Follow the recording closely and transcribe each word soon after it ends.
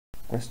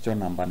Question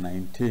number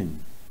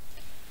 19.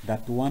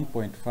 That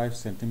 1.5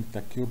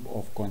 centimeter cube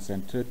of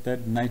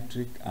concentrated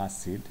nitric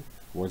acid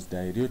was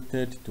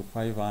diluted to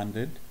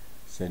 500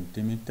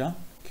 centimeter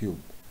cube.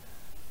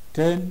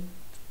 10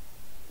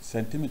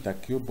 centimeter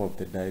cube of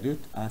the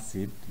dilute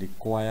acid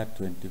require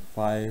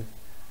 25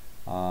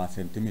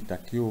 centimeter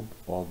cube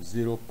of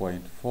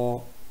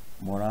 0.4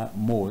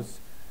 moles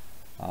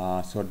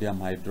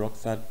sodium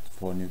hydroxide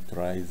for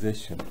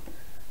neutralization.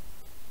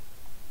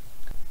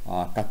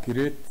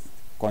 Calculate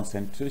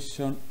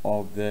concentration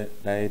of the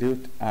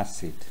dilute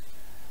acid.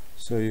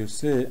 So you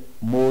say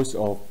moles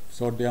of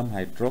sodium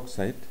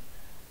hydroxide.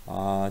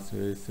 So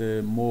you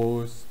say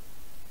moles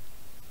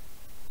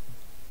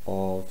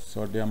of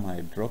sodium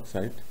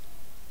hydroxide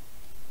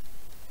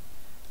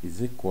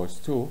is equals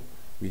to,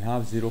 we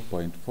have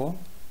 0.4,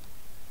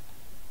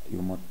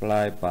 you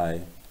multiply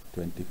by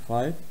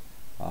 25,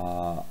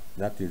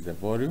 that is the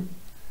volume,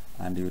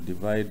 and you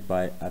divide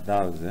by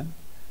 1000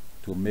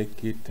 to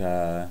make it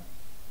to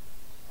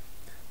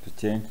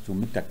change to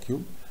meter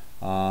cube.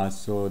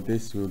 So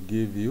this will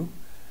give you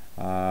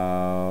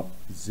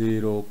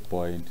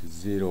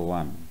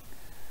 0.01.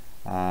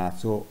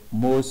 So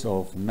moles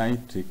of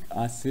nitric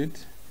acid,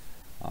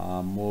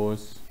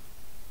 moles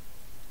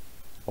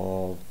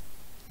of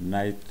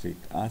nitric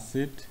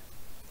acid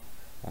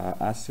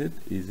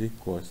is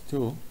equals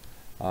to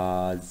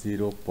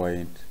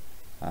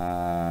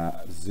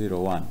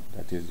 0.01.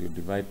 That is, you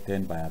divide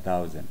 10 by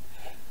 1000.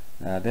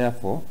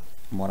 Therefore,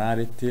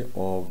 molarity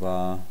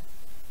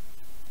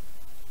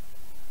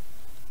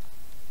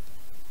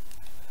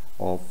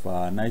of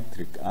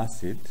nitric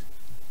acid,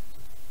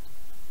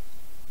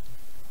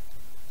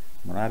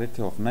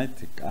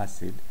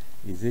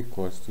 is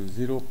equals to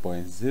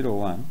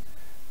 0.01.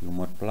 You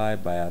multiply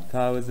by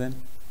 1000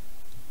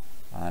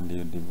 and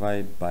you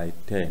divide by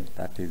 10.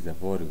 That is the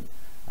volume,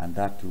 and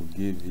that will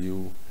give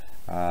you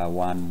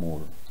 1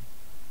 mole.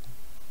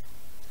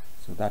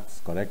 So that's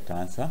correct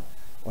answer.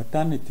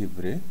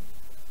 Alternatively,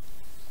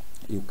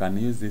 you can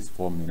use this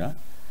formula.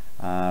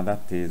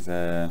 That is,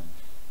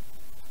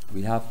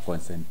 we have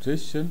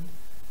concentration.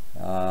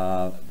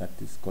 That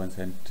is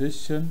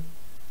concentration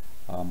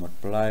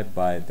multiplied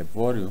by the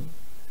volume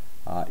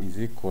is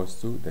equals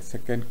to the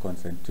second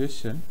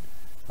concentration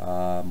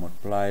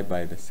multiplied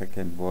by the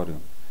second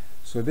volume.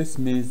 So this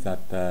means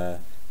that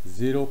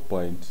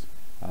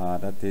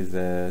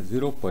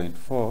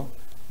 0.4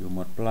 you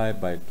multiply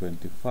by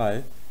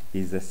 25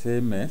 is the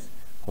same as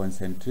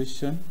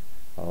concentration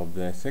of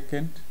the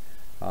second,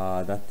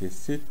 that is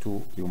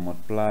C2, you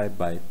multiply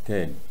by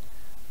 10.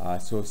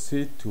 So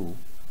C2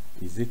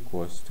 is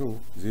equals to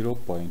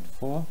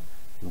 0.4,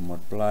 you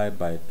multiply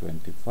by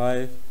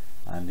 25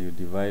 and you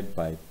divide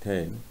by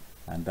 10,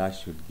 and that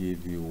should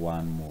give you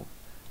 1 mole.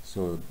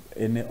 So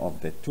any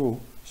of the two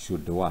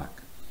should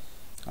work.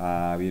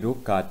 We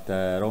look at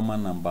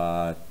Roman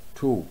number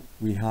 2.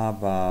 We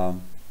have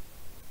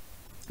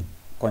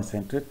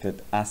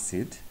concentrated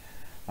acid.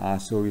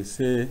 So we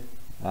say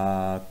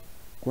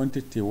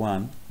quantity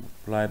 1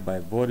 multiplied by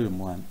volume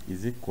 1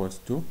 is equals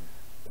to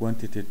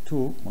quantity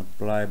 2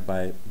 multiplied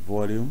by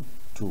volume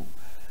 2.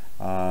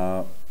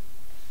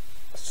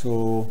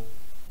 So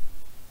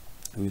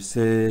we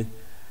say,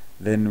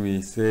 then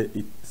we say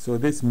it, so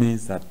this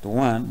means that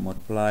 1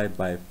 multiplied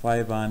by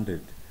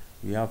 500,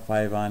 we have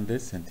 500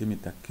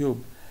 centimeter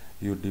cube,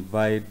 you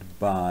divide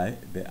by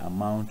the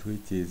amount,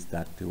 which is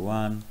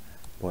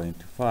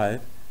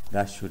 31.5,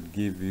 that should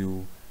give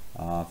you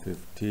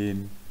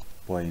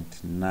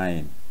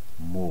 15.9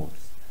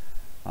 moles.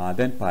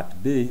 Then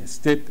part B,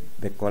 state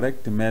the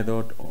correct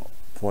method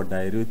for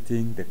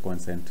diluting the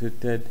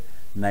concentrated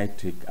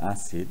nitric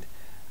acid.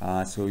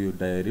 So you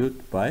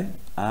dilute by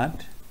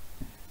add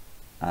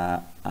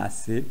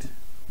acid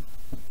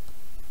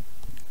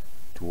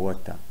to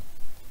water,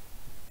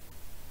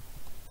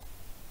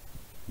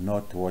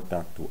 not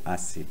water to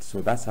acid.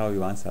 So that's how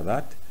you answer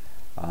that,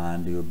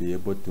 and you'll be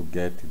able to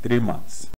get 3 marks.